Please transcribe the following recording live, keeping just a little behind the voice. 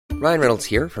Ryan Reynolds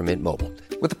here from Mint Mobile.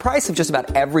 With the price of just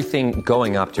about everything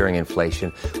going up during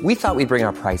inflation, we thought we'd bring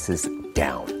our prices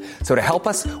down. So to help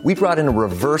us, we brought in a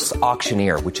reverse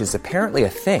auctioneer, which is apparently a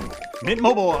thing. Mint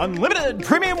Mobile Unlimited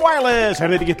Premium Wireless. How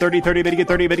to get 30, 30, bit to get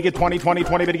 30, bit to get 20, 20,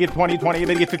 20, bit to get 20, 20,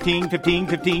 bit to get 15, 15,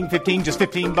 15, 15, just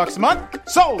 $15 a month?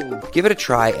 Sold! Give it a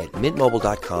try at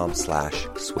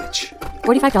mintmobile.com/switch.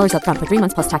 $45 up front for 3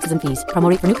 months plus taxes and fees. Promo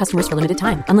rate for new customers for limited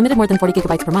time. Unlimited more than 40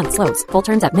 gigabytes per month. Slows full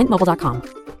terms at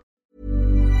mintmobile.com.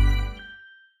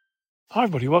 Hi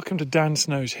everybody, welcome to Dan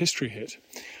Snow's History Hit.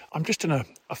 I'm just in a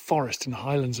forest in the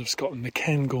Highlands of Scotland, the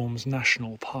Cairngorms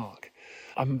National Park.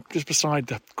 I'm just beside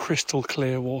the crystal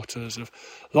clear waters of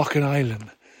Loch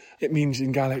Island. It means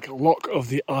in Gaelic, Loch of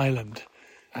the Island.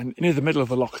 And near the middle of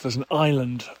the loch there's an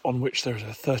island on which there's a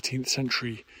 13th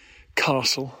century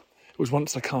castle. It was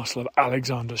once the castle of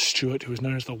Alexander Stewart, who was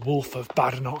known as the Wolf of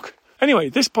Badenoch. Anyway,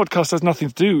 this podcast has nothing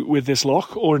to do with this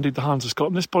loch, or indeed the Highlands of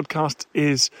Scotland. This podcast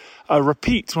is a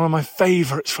repeat, one of my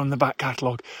favourites from the back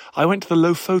catalogue. I went to the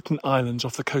Lofoten Islands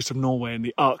off the coast of Norway in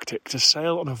the Arctic to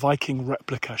sail on a Viking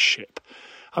replica ship.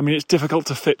 I mean, it's difficult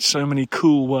to fit so many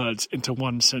cool words into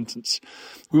one sentence.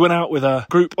 We went out with a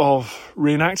group of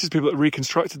reenactors, people that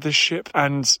reconstructed this ship,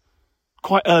 and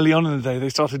quite early on in the day they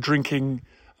started drinking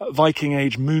Viking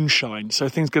age moonshine, so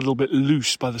things get a little bit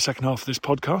loose by the second half of this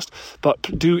podcast, but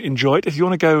do enjoy it. If you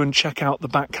want to go and check out the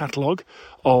back catalogue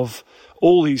of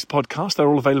all these podcasts, they're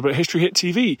all available at History Hit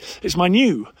TV. It's my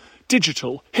new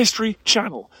digital history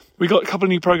channel. We got a couple of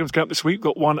new programs going up this week. We've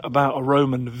got one about a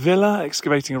Roman villa,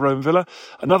 excavating a Roman villa.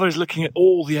 Another is looking at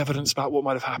all the evidence about what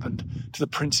might have happened to the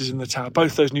princes in the tower.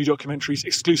 Both those new documentaries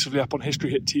exclusively up on History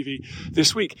Hit TV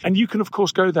this week. And you can, of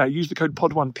course, go there, use the code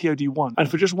POD1, POD1,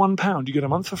 and for just £1, you get a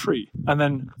month for free. And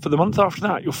then for the month after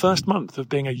that, your first month of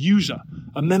being a user,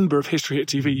 a member of History Hit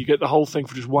TV, you get the whole thing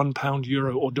for just £1,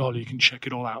 euro, or dollar. You can check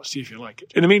it all out, see if you like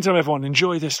it. In the meantime, everyone,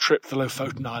 enjoy this trip to the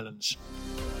Lofoten Islands.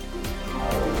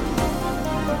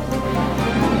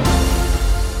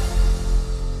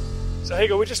 So here you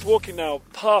go, we're just walking now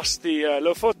past the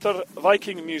Lofoten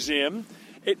Viking Museum.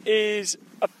 It is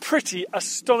a pretty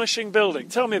astonishing building.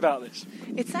 Tell me about this.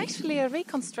 It's actually a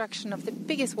reconstruction of the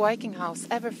biggest Viking house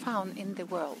ever found in the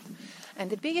world. And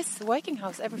the biggest Viking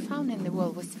house ever found in the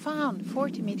world was found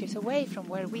 40 meters away from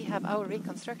where we have our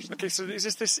reconstruction. Okay, so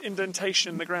is this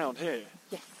indentation in the ground here?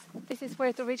 Yes, this is where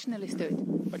it originally stood.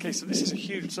 Okay, so this is a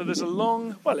huge... So there's a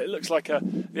long... Well, it looks like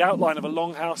the outline of a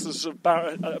long house. There's a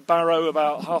barrow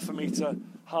about half a metre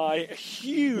high. A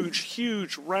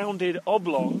huge, rounded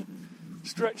oblong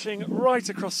stretching right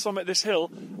across the summit of this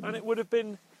hill. And it would have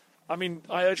been... I mean,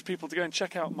 I urge people to go and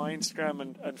check out my Instagram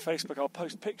and Facebook. I'll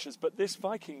post pictures. But this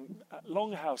Viking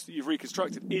longhouse that you've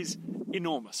reconstructed is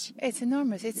enormous. It's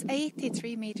enormous. It's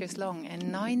 83 meters long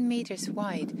and 9 meters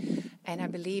wide. And I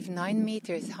believe 9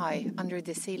 meters high under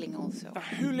the ceiling also. Now,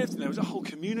 who lived in there? Was it a whole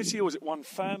community, or was it one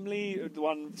family,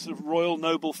 one sort of royal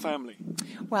noble family?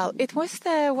 Well, it was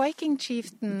the Viking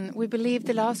chieftain, we believe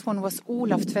the last one was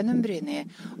Olaf Tvennumbruni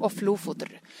of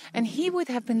Lofoten. And he would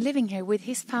have been living here with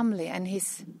his family and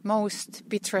his most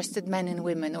betrusted men and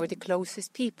women, or the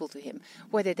closest people to him,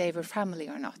 whether they were family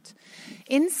or not.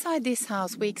 Inside this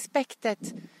house, we expect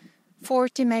that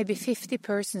 40, maybe 50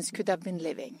 persons could have been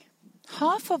living.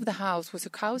 Half of the house was a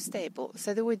cow stable,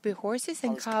 so there would be horses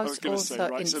and cows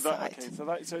also inside.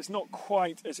 So it's not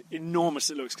quite as enormous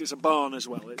as it looks, 'cause it's a barn as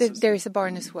well. There is a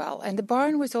barn as well, and the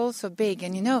barn was also big.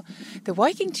 And you know, the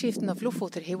Viking chieftain of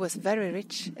Lofoten, he was very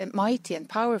rich and mighty and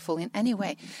powerful in any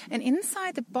way. And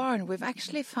inside the barn, we've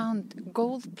actually found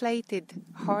gold-plated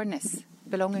harness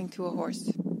belonging to a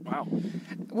horse. Wow.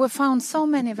 We found so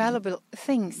many valuable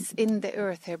things in the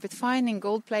earth here, but finding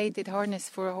gold-plated harness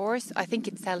for a horse, I think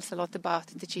it tells a lot about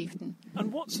the chieftain.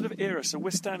 And what sort of era? So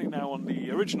we're standing now on the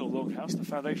original longhouse, the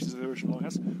foundations of the original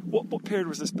longhouse. What period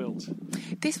was this built?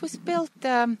 This was built,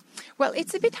 well,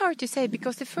 it's a bit hard to say,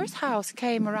 because the first house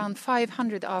came around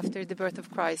 500 after the birth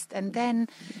of Christ, and then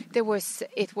it was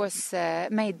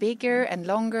made bigger and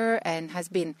longer and has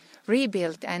been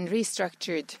rebuilt and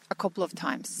restructured a couple of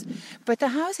times. But the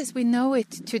house as we know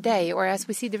it today, or as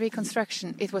we see the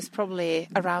reconstruction, it was probably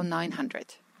around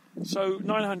 900. So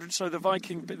 900, so the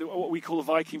Viking, what we call the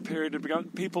Viking period had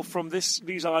begun. People from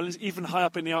these islands, even high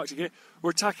up in the Arctic here, were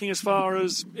attacking as far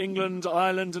as England,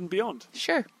 Ireland and beyond.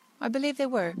 Sure, I believe they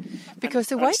were. Because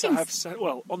the Vikings...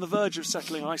 on the verge of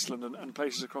settling Iceland and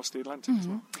places across the Atlantic as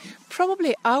well.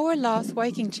 Probably our last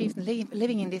Viking chieftain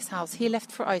living in this house, he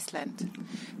left for Iceland.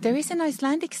 There is an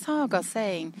Icelandic saga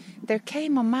saying there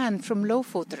came a man from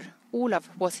Lofoten, Olaf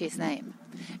was his name.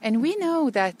 And we know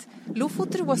that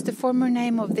Lofoten was the former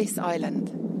name of this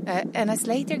island. and has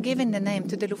later given the name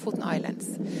to the Lofoten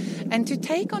Islands. And to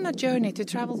take on a journey to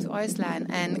travel to Iceland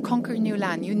and conquer new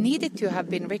land, you needed to have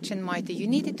been rich and mighty. You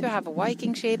needed to have a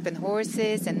Viking ship and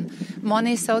horses and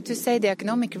money, so to say, the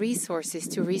economic resources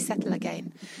to resettle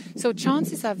again. So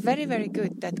chances are very, very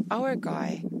good that our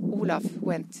guy, Olaf,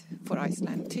 went for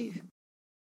Iceland too.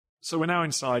 So we're now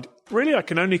inside. Really, I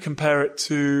can only compare it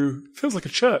to, feels like a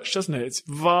church, doesn't it? It's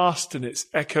vast and it's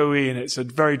echoey and it's a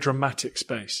very dramatic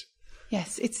space.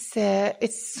 Yes, it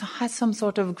has some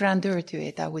sort of grandeur to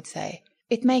it, I would say.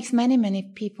 It makes many, many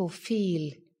people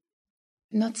feel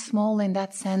not small in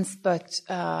that sense, but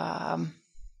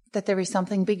that there is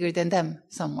something bigger than them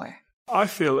somewhere. I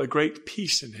feel a great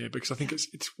peace in here because I think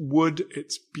it's wood,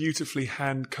 it's beautifully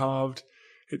hand carved.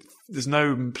 There's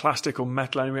no plastic or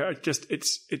metal anywhere.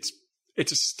 It's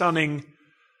a stunning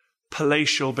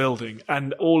palatial building,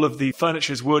 and all of the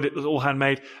furniture is wood. It was all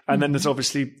handmade, and then there's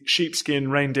obviously sheepskin,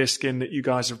 reindeer skin that you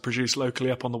guys have produced locally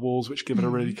up on the walls, which give it a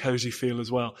really cozy feel as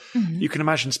well. You can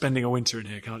imagine spending a winter in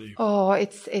here, can't you? Oh,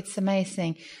 it's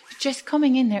amazing. Just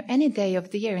coming in here any day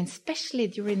of the year, and especially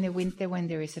during the winter when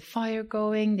there is a fire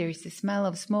going, there is the smell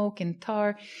of smoke and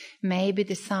tar, maybe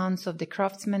the sounds of the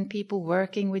craftsmen people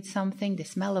working with something, the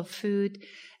smell of food,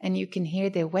 and you can hear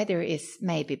the weather is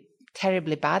maybe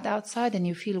terribly bad outside and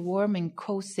you feel warm and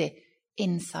cozy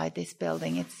inside this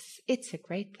building. It's a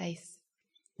great place.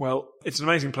 Well, it's an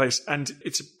amazing place, and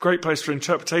it's a great place for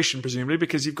interpretation, presumably,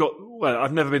 because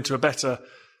I've never been to a better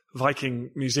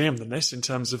Viking museum than this in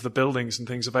terms of the buildings and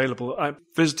things available.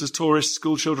 Visitors, tourists,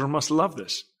 school children must love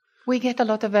this. We get a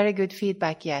lot of very good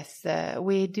feedback, yes.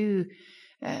 We do.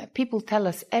 People tell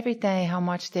us every day how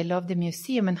much they love the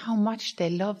museum and how much they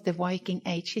love the Viking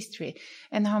Age history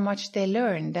and how much they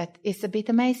learn. That is a bit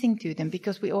amazing to them,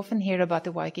 because we often hear about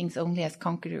the Vikings only as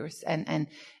conquerors and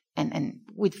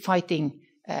with fighting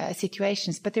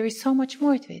situations. But there is so much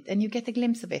more to it, and you get a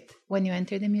glimpse of it when you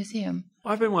enter the museum.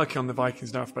 I've been working on the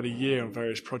Vikings now for about a year on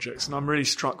various projects, and I'm really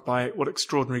struck by what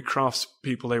extraordinary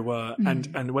craftspeople they were,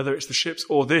 and whether it's the ships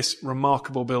or this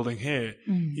remarkable building here,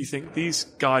 you think these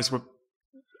guys were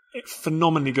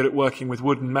phenomenally good at working with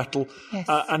wood and metal, yes.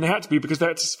 And they had to be, because they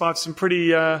had to survive some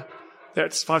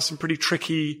pretty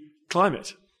tricky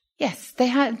climate. Yes,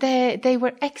 they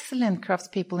were excellent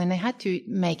craftspeople, and they had to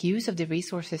make use of the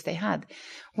resources they had.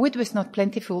 Wood was not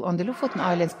plentiful on the Lofoten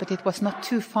Islands, but it was not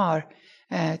too far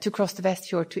to cross the West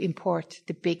Fjord to import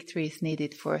the big trees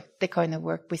needed for the kind of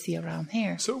work we see around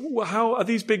here. So, how are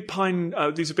these big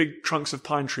these are big trunks of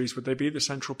pine trees? Would they be the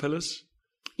central pillars?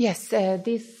 Yes,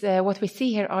 what we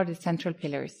see here are the central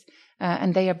pillars,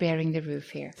 and they are bearing the roof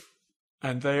here.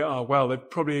 And they're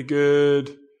probably a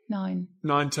good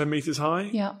 9-10 meters high.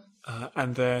 Yeah.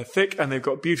 And they're thick, and they've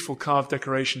got beautiful carved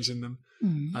decorations in them.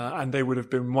 And they would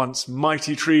have been once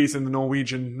mighty trees in the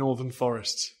Norwegian northern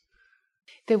forests.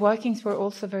 The Vikings were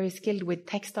also very skilled with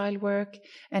textile work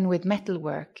and with metal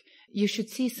work. You should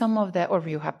see some of or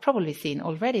you have probably seen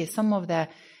already, some of the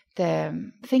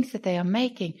things that they are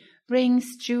making.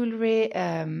 Rings, jewelry,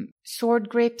 sword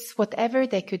grips, whatever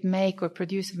they could make or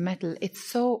produce of metal. It's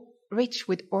so rich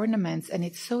with ornaments, and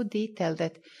it's so detailed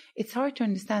that it's hard to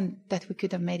understand that we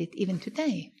could have made it even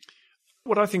today.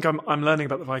 What I think I'm learning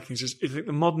about the Vikings is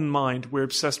the modern mind, we're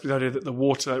obsessed with the idea that the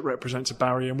water represents a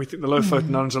barrier, and we think the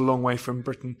Lofoten Islands are a long way from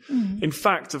Britain. In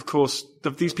fact, of course,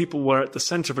 these people were at the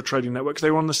centre of a trading network.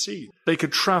 They were on the sea. They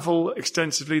could travel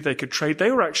extensively. They could trade. They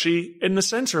were actually in the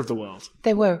centre of the world.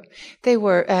 They were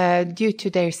due to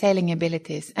their sailing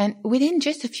abilities. And within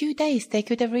just a few days, they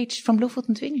could have reached from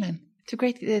Lofoten to England,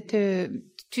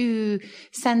 to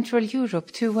Central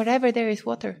Europe, to wherever there is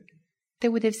water. They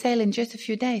would have sailed in just a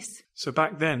few days. So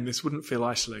back then, this wouldn't feel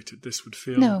isolated. This would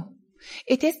feel... No.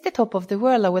 It is the top of the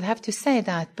world, I would have to say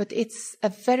that, but it's a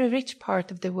very rich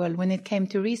part of the world when it came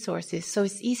to resources, so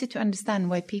it's easy to understand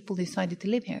why people decided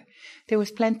to live here. There was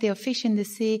plenty of fish in the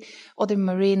sea, other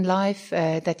marine life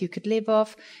that you could live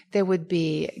off. There would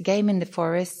be game in the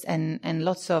forests and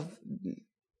lots of,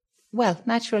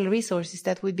 natural resources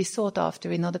that would be sought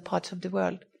after in other parts of the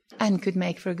world, and could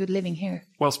make for a good living here.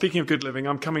 Well, speaking of good living,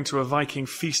 I'm coming to a Viking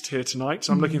feast here tonight,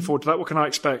 so I'm looking forward to that. What can I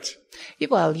expect?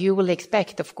 Well, you will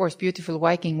expect, of course, beautiful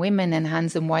Viking women and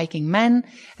handsome Viking men.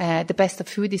 The best of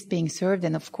food is being served,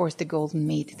 and of course the golden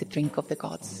mead, the drink of the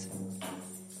gods.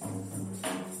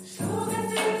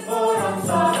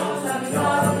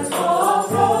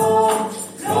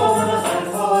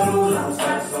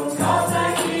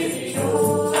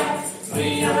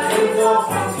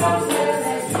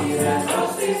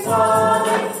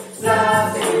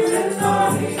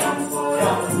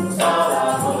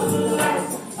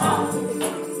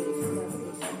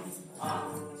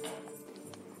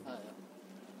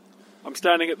 I'm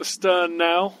standing at the stern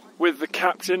now with the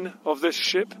captain of this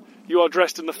ship. You are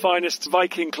dressed in the finest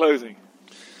Viking clothing.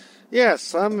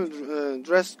 Yes, I'm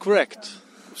dressed correct.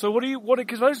 So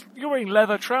because you're wearing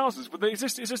leather trousers, but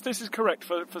this is correct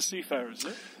for seafarers, is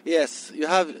it? Yes, you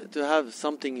have to have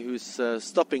something who's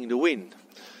stopping the wind.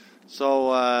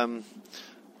 So I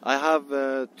have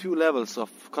 2 levels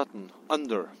of cotton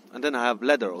under, and then I have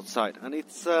leather outside, and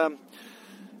it's oil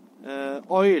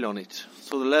on it,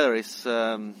 so the leather is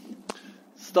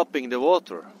stopping the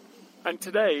water. And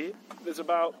today there's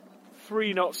about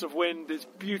 3 knots of wind, it's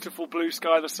beautiful blue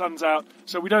sky, the sun's out,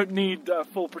 so we don't need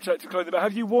full protective clothing. But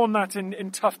have you worn that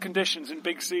in tough conditions, in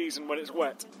big seas and when it's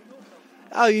wet?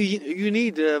 Oh, you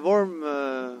need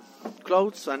warm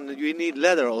clothes, and you need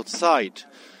leather outside,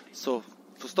 so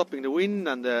for stopping the wind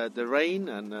and the rain,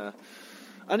 and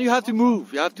you have to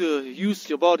move. You have to use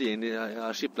your body in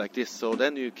a ship like this, so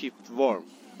then you keep warm.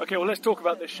 Okay, well, let's talk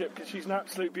about this ship, because she's an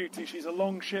absolute beauty. She's a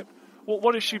long ship.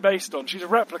 What is she based on? She's a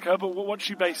replica, but what's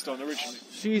she based on originally?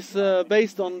 She's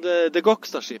based on the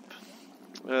Gokstad ship,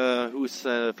 who's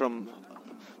from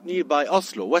nearby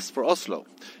Oslo, west for Oslo.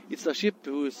 It's a ship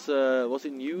who was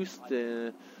in use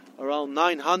around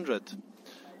 900,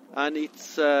 and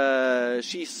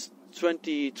she's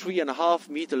 23.5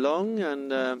 meter long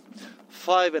and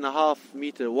 5.5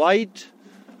 meter wide,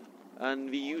 and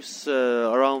we use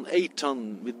around 8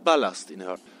 ton with ballast in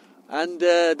her. And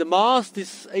the mast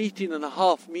is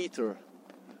 18.5 meter.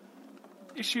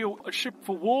 Is she a ship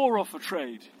for war or for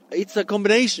trade? It's a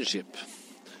combination ship.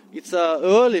 It's a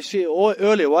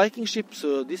early Viking ship,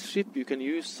 so this ship you can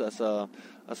use as a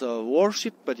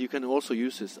warship, but you can also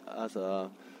use it as a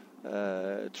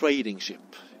trading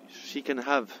ship. She can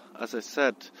have, as I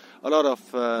said, a lot of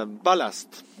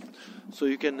ballast, so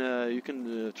you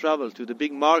can travel to the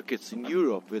big markets in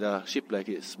Europe with a ship like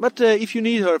this. But if you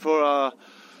need her for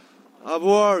a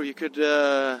war, you could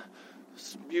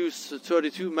use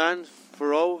 32 men for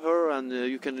row her, and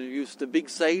you can use the big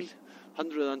sail,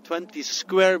 120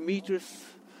 square meters,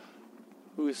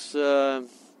 who is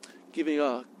giving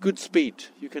a good speed.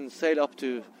 You can sail up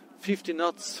to 50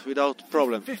 knots without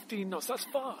problem. 15 knots, that's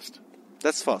fast.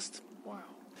 That's fast. Wow.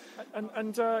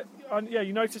 And yeah,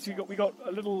 you notice we got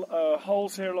a little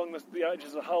holes here along the edges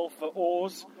of the hull for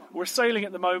oars. We're sailing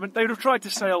at the moment. They would have tried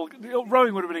to sail.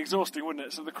 Rowing would have been exhausting, wouldn't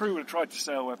it? So the crew would have tried to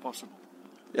sail where possible.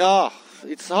 Yeah,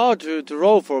 it's hard to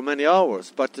row for many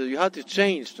hours, but you have to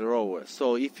change the rowers.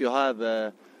 So if you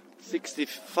have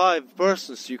 65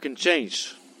 persons, you can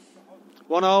change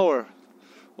 1 hour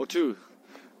or 2.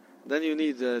 Then you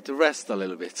need to rest a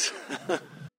little bit.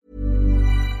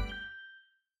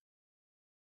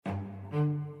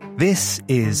 This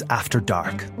is After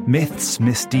Dark, myths,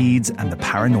 misdeeds, and the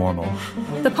paranormal.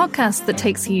 The podcast that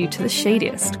takes you to the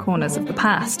shadiest corners of the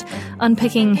past,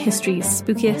 unpicking history's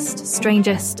spookiest,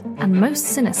 strangest, and most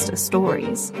sinister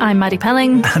stories. I'm Maddie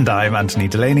Pelling. And I'm Anthony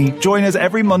Delaney. Join us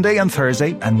every Monday and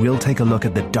Thursday, and we'll take a look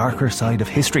at the darker side of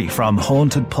history, from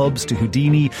haunted pubs to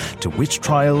Houdini, to witch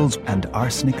trials and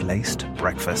arsenic-laced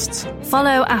breakfasts.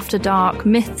 Follow After Dark,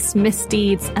 myths,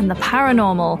 misdeeds, and the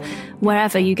paranormal,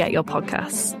 wherever you get your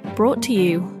podcasts. Brought to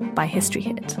you by History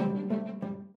Hit.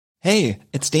 Hey,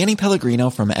 it's Danny Pellegrino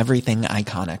from Everything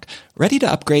Iconic. Ready to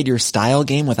upgrade your style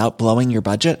game without blowing your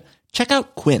budget? Check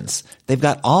out Quince. They've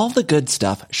got all the good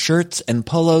stuff, shirts and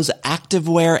polos,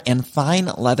 activewear, and fine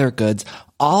leather goods,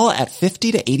 all at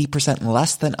 50 to 80%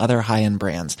 less than other high-end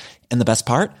brands. And the best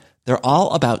part? They're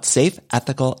all about safe,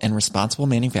 ethical, and responsible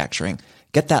manufacturing.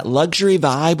 Get that luxury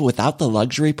vibe without the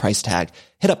luxury price tag.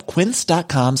 Hit up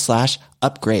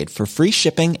quince.com/upgrade for free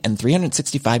shipping and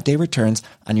 365-day returns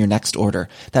on your next order.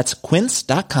 That's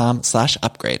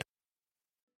quince.com/upgrade.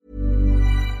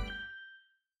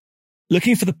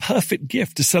 Looking for the perfect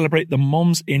gift to celebrate the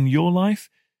moms in your life?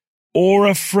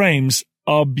 Aura frames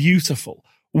are beautiful,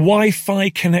 Wi-Fi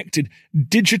connected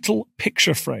digital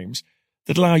picture frames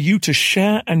that allow you to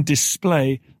share and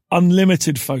display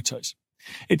unlimited photos.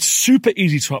 It's super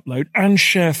easy to upload and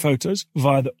share photos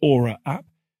via the Aura app.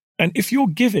 And if you're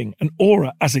giving an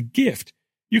Aura as a gift,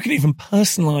 you can even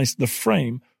personalize the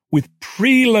frame with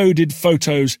preloaded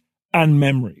photos and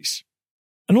memories.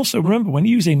 And also remember, when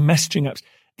using messaging apps,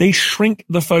 they shrink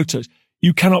the photos.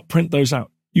 You cannot print those out.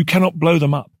 You cannot blow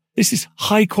them up. This is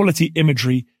high quality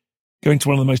imagery going to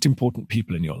one of the most important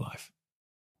people in your life.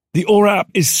 The Aura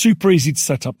app is super easy to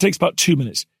set up. It takes about 2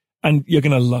 minutes and you're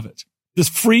going to love it. There's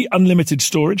free unlimited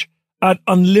storage, add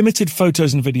unlimited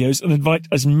photos and videos, and invite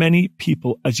as many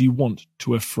people as you want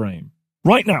to a frame.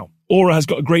 Right now, Aura has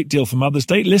got a great deal for Mother's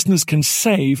Day. Listeners can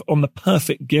save on the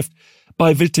perfect gift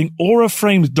by visiting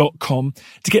auraframes.com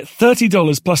to get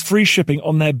 $30 plus free shipping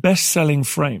on their best-selling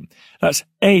frame. That's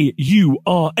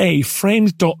AURA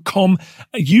frames.com.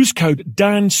 Use code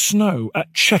DANSNOW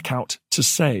at checkout to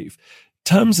save.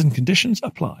 Terms and conditions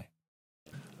apply.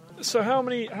 So how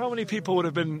many people would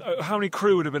have been, how many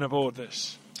crew would have been aboard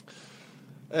this?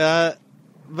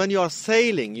 When you are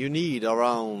sailing, you need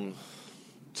around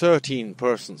 13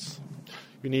 persons.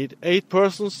 You need 8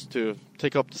 persons to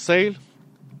take up the sail,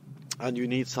 and you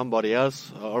need somebody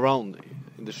else around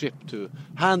in the ship to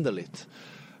handle it.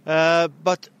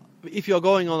 But if you're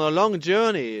going on a long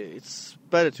journey, it's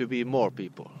better to be more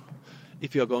people.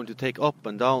 If you're going to take up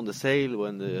and down the sail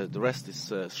when the rest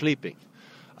is sleeping.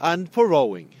 And for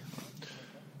rowing.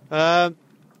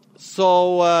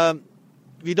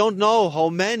 We don't know how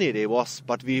many there was,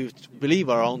 but we believe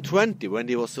around 20 when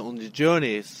they was on the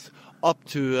journeys up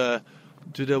to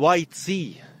the White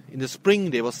Sea. In the spring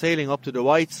they were sailing up to the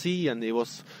White Sea, and they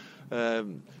was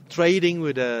trading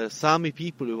with the Sami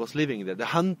people who was living there, the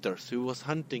hunters who was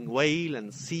hunting whale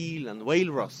and seal and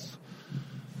walrus.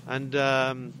 And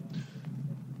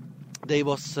they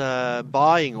was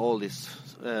buying all this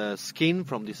skin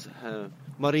from these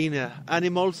marine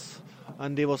animals,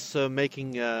 and they was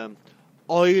making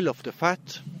oil of the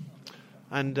fat.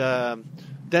 And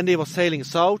then they were sailing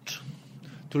south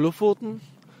to Lofoten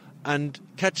and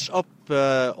catch up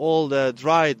all the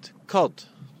dried cod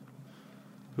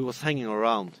who was hanging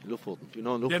around Lofoten. You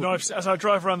know Lofoten? Yeah, no, as I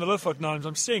drive around the Lofoten Islands,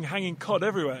 I'm seeing hanging cod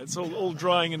everywhere. It's all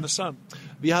drying in the sun.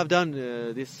 We have done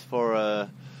this for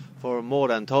more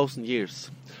than 1,000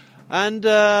 years. And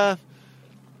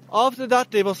after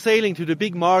that, they were sailing to the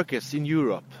big markets in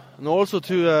Europe, and also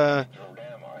to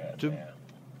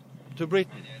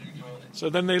Britain. So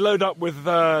then they load up with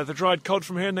the dried cod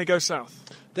from here, and they go south.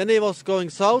 Then they was going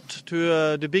south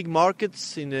to the big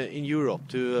markets in Europe,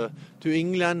 to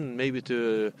England, maybe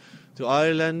to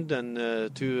Ireland, and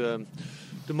to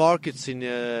the markets in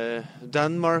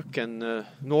Denmark and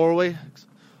Norway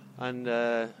and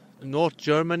North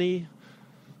Germany.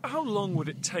 How long would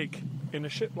it take in a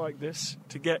ship like this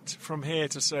to get from here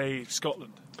to, say,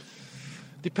 Scotland?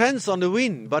 Depends on the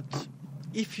wind, but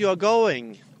if you are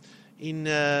going in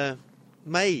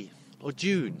May or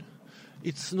June,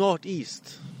 it's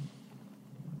northeast.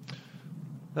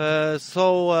 Then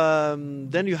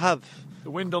you have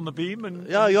the wind on the beam, and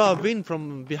you have wind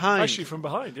from behind. Actually, from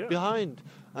behind, yeah. Behind,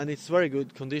 and it's very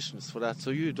good conditions for that. So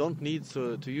you don't need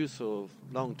to use a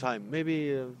long time.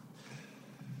 Maybe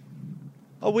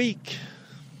a week.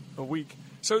 A week.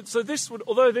 So this would,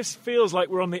 although this feels like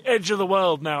we're on the edge of the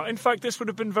world now, in fact, this would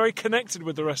have been very connected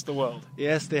with the rest of the world.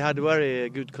 Yes, they had a very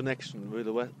good connection with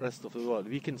the rest of the world.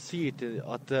 We can see it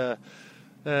at the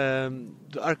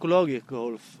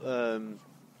archaeological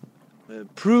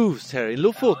proofs here in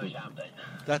Lofoten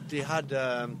that they had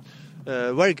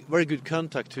very very good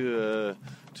contact to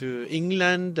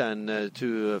England and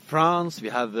to France. We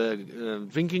have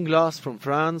drinking glass from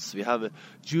France. We have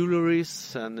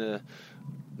jewelries and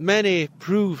many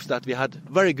proofs that we had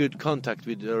very good contact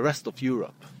with the rest of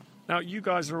Europe. Now, you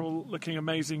guys are all looking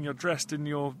amazing. You're dressed in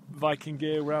your Viking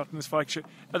gear. We're out in this Viking ship.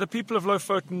 Are the people of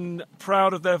Lofoten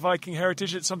proud of their Viking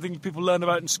heritage? It's something people learn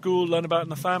about in school, learn about in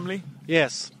the family?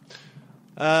 Yes.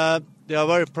 They are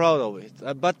very proud of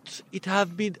it. But it has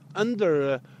been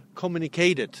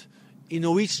under-communicated in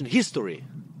Norwegian history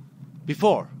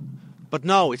before. But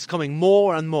now it's coming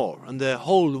more and more, and the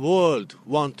whole world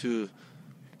want to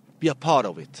be a part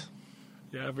of it.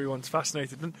 Yeah, everyone's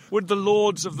fascinated. And would the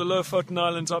lords of the Lofoten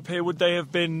Islands up here, would they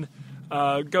have been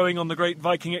going on the great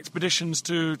Viking expeditions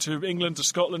to England, to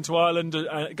Scotland, to Ireland,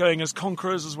 going as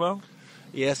conquerors as well?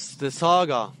 Yes, the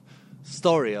saga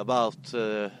story about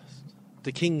the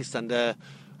kings and the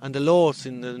lords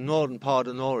in the northern part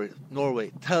of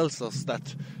Norway tells us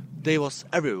that they was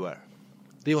everywhere.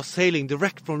 They were sailing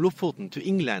direct from Lofoten to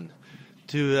England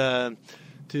to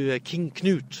King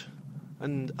Knut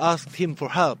and asked him for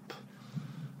help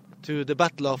to the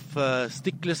Battle of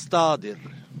Stiklestadir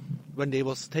when they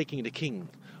was taking the king,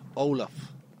 Olaf.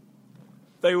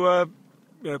 They were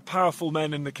powerful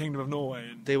men in the Kingdom of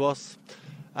Norway. They was.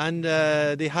 And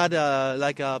they had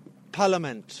a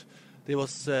parliament. They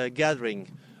was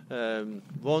gathering 1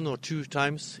 or 2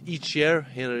 times each year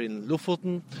here in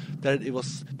Lofoten. That it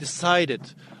was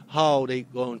decided how they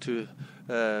going to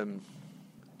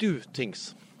do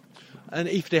things. And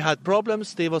if they had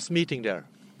problems, they was meeting there.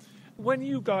 When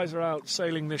you guys are out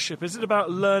sailing this ship, is it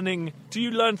about learning? Do you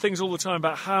learn things all the time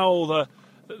about how the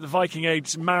Viking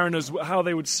age mariners, how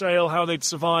they would sail, how they'd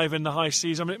survive in the high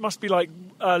seas? I mean, it must be like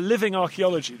living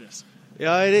archaeology, this.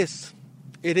 Yeah, it is.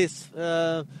 It is.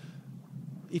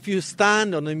 if you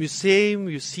stand on a museum,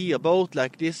 you see a boat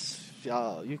like this,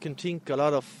 you can think a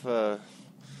lot of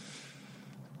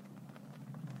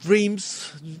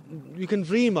dreams. You can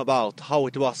dream about how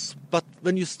it was, but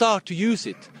when you start to use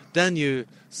it, then you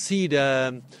see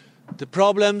the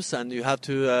problems, and you have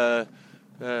to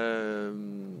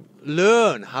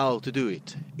learn how to do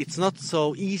it. It's not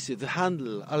so easy to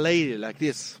handle a lady like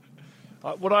this.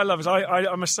 What I love is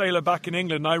I'm a sailor back in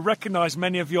England, and I recognise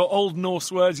many of your Old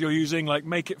Norse words you're using, like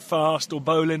make it fast or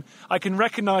bowlin. I can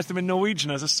recognise them in Norwegian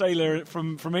as a sailor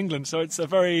from England, so it's a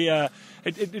very...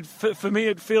 for me,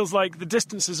 it feels like the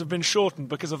distances have been shortened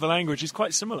because of the language. It's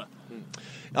quite similar.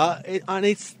 And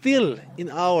it's still in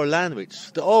our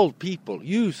language. The old people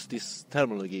use this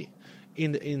terminology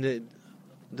in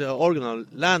the original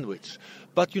language.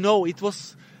 But, it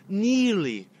was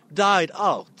nearly died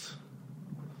out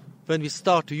when we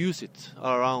start to use it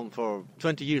around for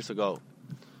 20 years ago.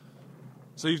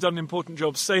 So you've done an important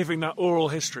job saving that oral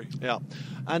history. Yeah.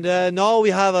 And now we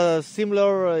have a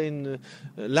similar in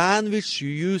language you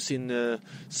use in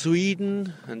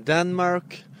Sweden and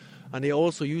Denmark, and they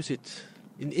also use it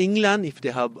in England if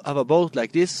they have a boat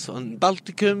like this on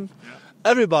Balticum. Yeah.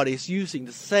 Everybody is using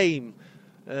the same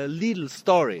little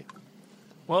story.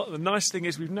 Well, the nice thing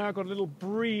is we've now got a little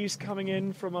breeze coming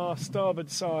in from our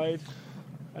starboard side.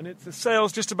 And the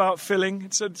sail's just about filling.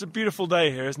 It's a beautiful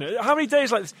day here, isn't it? How many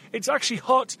days like this? It's actually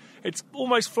hot. It's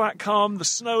almost flat calm. The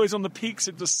snow is on the peaks.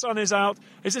 The sun is out.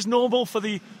 Is this normal for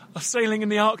the sailing in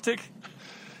the Arctic?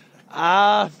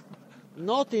 Not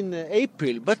in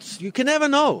April, but you can never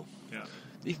know. Yeah.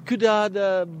 It could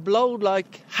have blown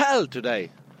like hell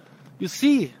today. You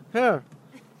see, here,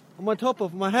 on my top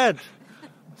of my head,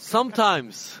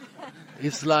 sometimes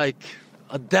it's like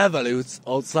a devil who's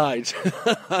outside.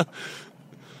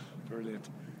 Brilliant.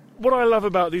 What I love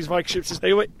about these Viking ships is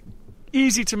they were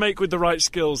easy to make with the right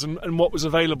skills and what was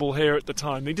available here at the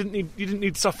time. You didn't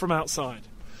need stuff from outside.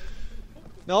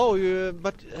 No,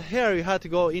 but here you had to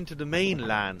go into the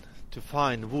mainland to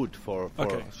find wood for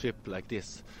a ship like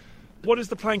this. What is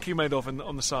the planking made of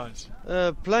on the sides?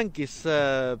 Plank is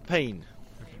pane,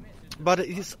 but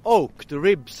it is oak, the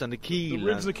ribs and the keel. The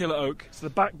ribs and the keel are oak, so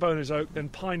the backbone is oak, then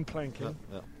pine planking.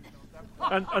 Yeah.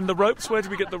 And the ropes, where do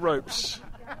we get the ropes?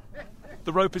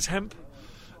 The rope is hemp?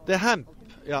 The hemp,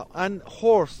 yeah, and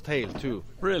horse tail too.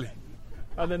 Really?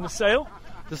 And then the sail?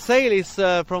 The sail is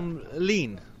from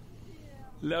lean.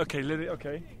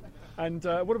 Okay. And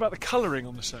what about the colouring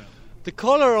on the sail? The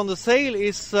colour on the sail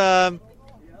is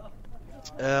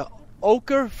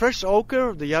ochre, fresh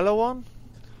ochre, the yellow one.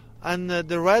 And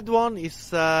the red one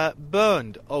is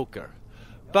burned ochre.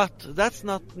 But that's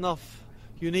not enough.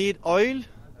 You need oil,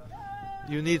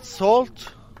 you need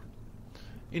salt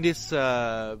in this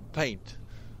paint,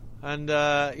 and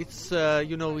it's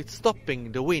it's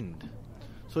stopping the wind,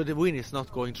 so the wind is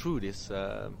not going through this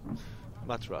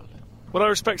material. What I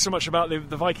respect so much about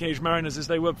the Viking Age mariners is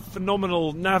they were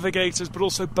phenomenal navigators, but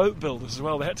also boat builders as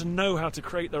well. They had to know how to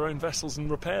create their own vessels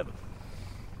and repair them.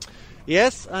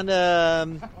 Yes, and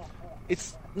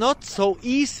it's not so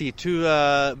easy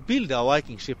to build a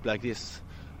Viking ship like this,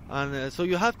 and so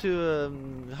you have to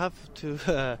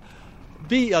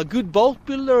be a good boat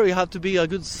builder, you have to be a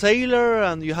good sailor,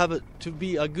 and you have to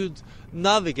be a good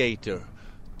navigator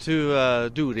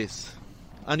to do this.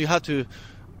 And you have to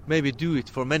maybe do it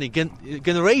for many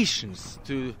generations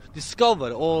to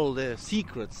discover all the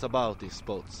secrets about these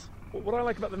boats. What I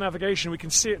like about the navigation, we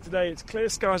can see it today, it's clear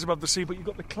skies above the sea, but you've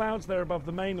got the clouds there above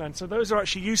the mainland, so those are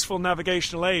actually useful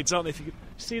navigational aids, aren't they? If you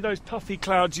see those puffy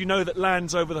clouds, you know that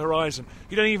land's over the horizon.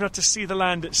 You don't even have to see the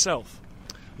land itself.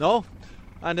 No.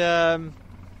 But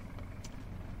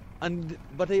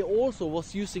they also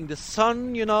was using the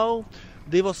sun,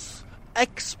 They was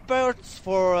experts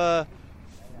for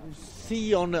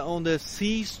see on the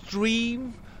sea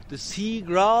stream, the sea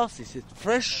grass. Is it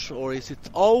fresh or is it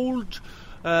old?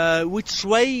 Which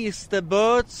way is the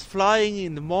birds flying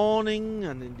in the morning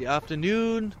and in the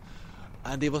afternoon?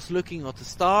 And they was looking at the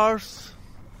stars,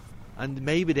 and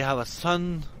maybe they have a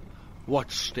sun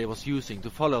watch they was using to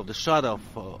follow the shadow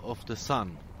of the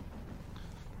sun.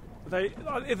 They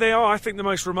are, I think, the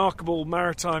most remarkable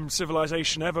maritime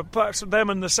civilization ever. Perhaps them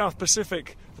and the South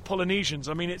Pacific, the Polynesians.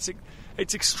 I mean, it's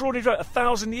extraordinary.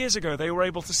 1,000 years ago, they were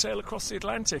able to sail across the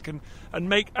Atlantic and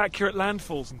make accurate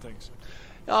landfalls and things.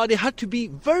 They had to be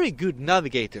very good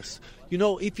navigators.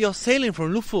 If you're sailing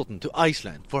from Lofoten to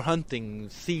Iceland for hunting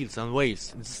seals and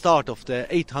whales in the start of the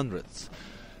 800s,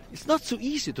 it's not so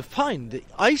easy to find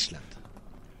Iceland.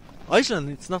 Iceland,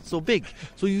 it's not so big,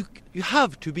 so you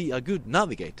have to be a good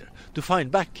navigator to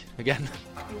find back again.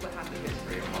 I feel the happy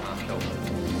history upon our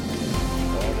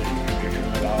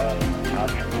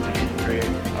shoulders.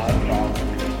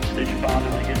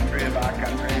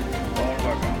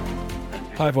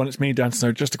 Hi everyone, it's me, Dan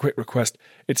Snow. Just a quick request.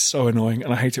 It's so annoying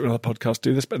and I hate it when other podcasts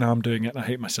do this, but now I'm doing it and I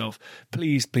hate myself.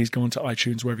 Please go onto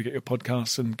iTunes, wherever you get your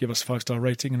podcasts, and give us a 5-star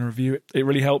rating and a review. It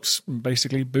really helps,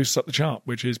 basically boosts up the chart,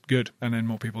 which is good, and then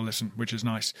more people listen, which is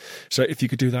nice. So if you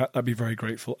could do that, I'd be very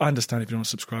grateful. I understand if you don't want to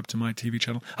subscribe to my TV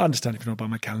channel. I understand if you don't buy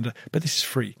my calendar, but this is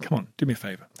free. Come on, do me a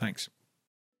favour. Thanks.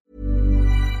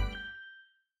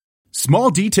 Small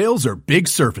details are big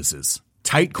surfaces.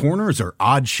 Tight corners are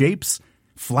odd shapes.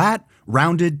 Flat,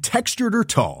 rounded, textured, or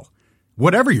tall.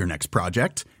 Whatever your next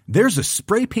project, there's a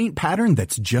spray paint pattern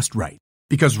that's just right.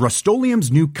 Because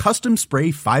Rust-Oleum's new Custom Spray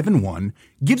 5-in-1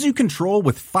 gives you control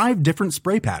with 5 different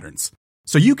spray patterns.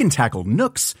 So you can tackle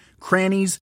nooks,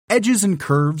 crannies, edges, and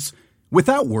curves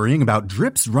without worrying about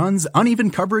drips, runs, uneven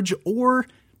coverage, or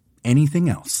anything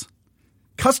else.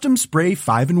 Custom Spray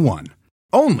 5-in-1.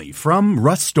 Only from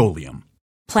Rust-Oleum.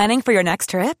 Planning for your next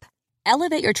trip?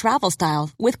 Elevate your travel style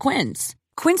with Quince.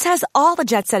 Quince has all the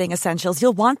jet-setting essentials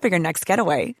you'll want for your next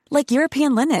getaway, like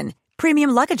European linen,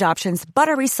 premium luggage options,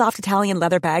 buttery soft Italian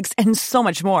leather bags, and so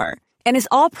much more. And is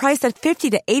all priced at 50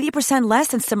 to 80% less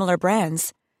than similar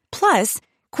brands. Plus,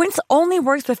 Quince only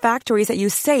works with factories that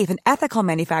use safe and ethical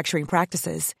manufacturing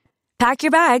practices. Pack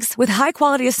your bags with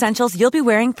high-quality essentials you'll be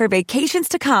wearing for vacations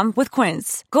to come with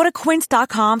Quince. Go to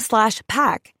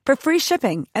quince.com/pack for free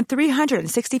shipping and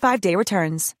 365-day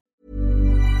returns.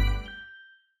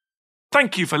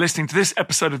 Thank you for listening to this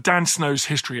episode of Dan Snow's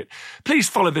History Hit. Please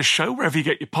follow this show wherever you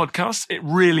get your podcasts. It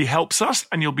really helps us,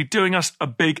 and you'll be doing us a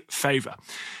big favour.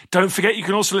 Don't forget, you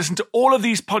can also listen to all of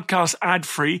these podcasts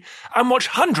ad-free and watch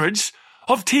hundreds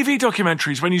of TV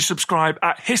documentaries when you subscribe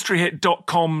at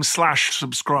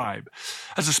historyhit.com/subscribe.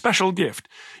 As a special gift,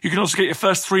 you can also get your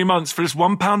first 3 months for just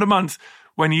 £1 a month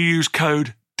when you use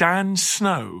code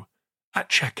DANSNOW at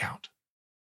checkout.